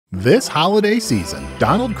This holiday season,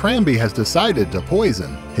 Donald Kramby has decided to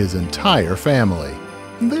poison his entire family.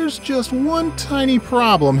 There's just one tiny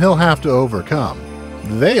problem he'll have to overcome.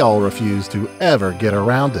 They all refuse to ever get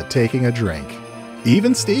around to taking a drink.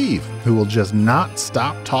 Even Steve, who will just not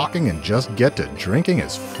stop talking and just get to drinking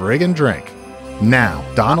his friggin' drink. Now,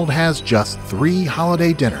 Donald has just 3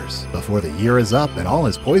 holiday dinners before the year is up and all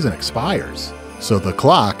his poison expires. So the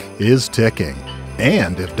clock is ticking.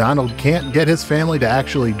 And if Donald can't get his family to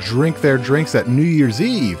actually drink their drinks at New Year's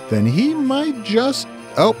Eve, then he might just...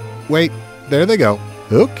 Oh, wait, there they go.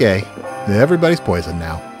 Okay, everybody's poisoned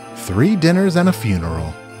now. 3 dinners and a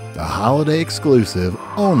funeral. A holiday exclusive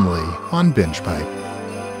only on Binjpipe.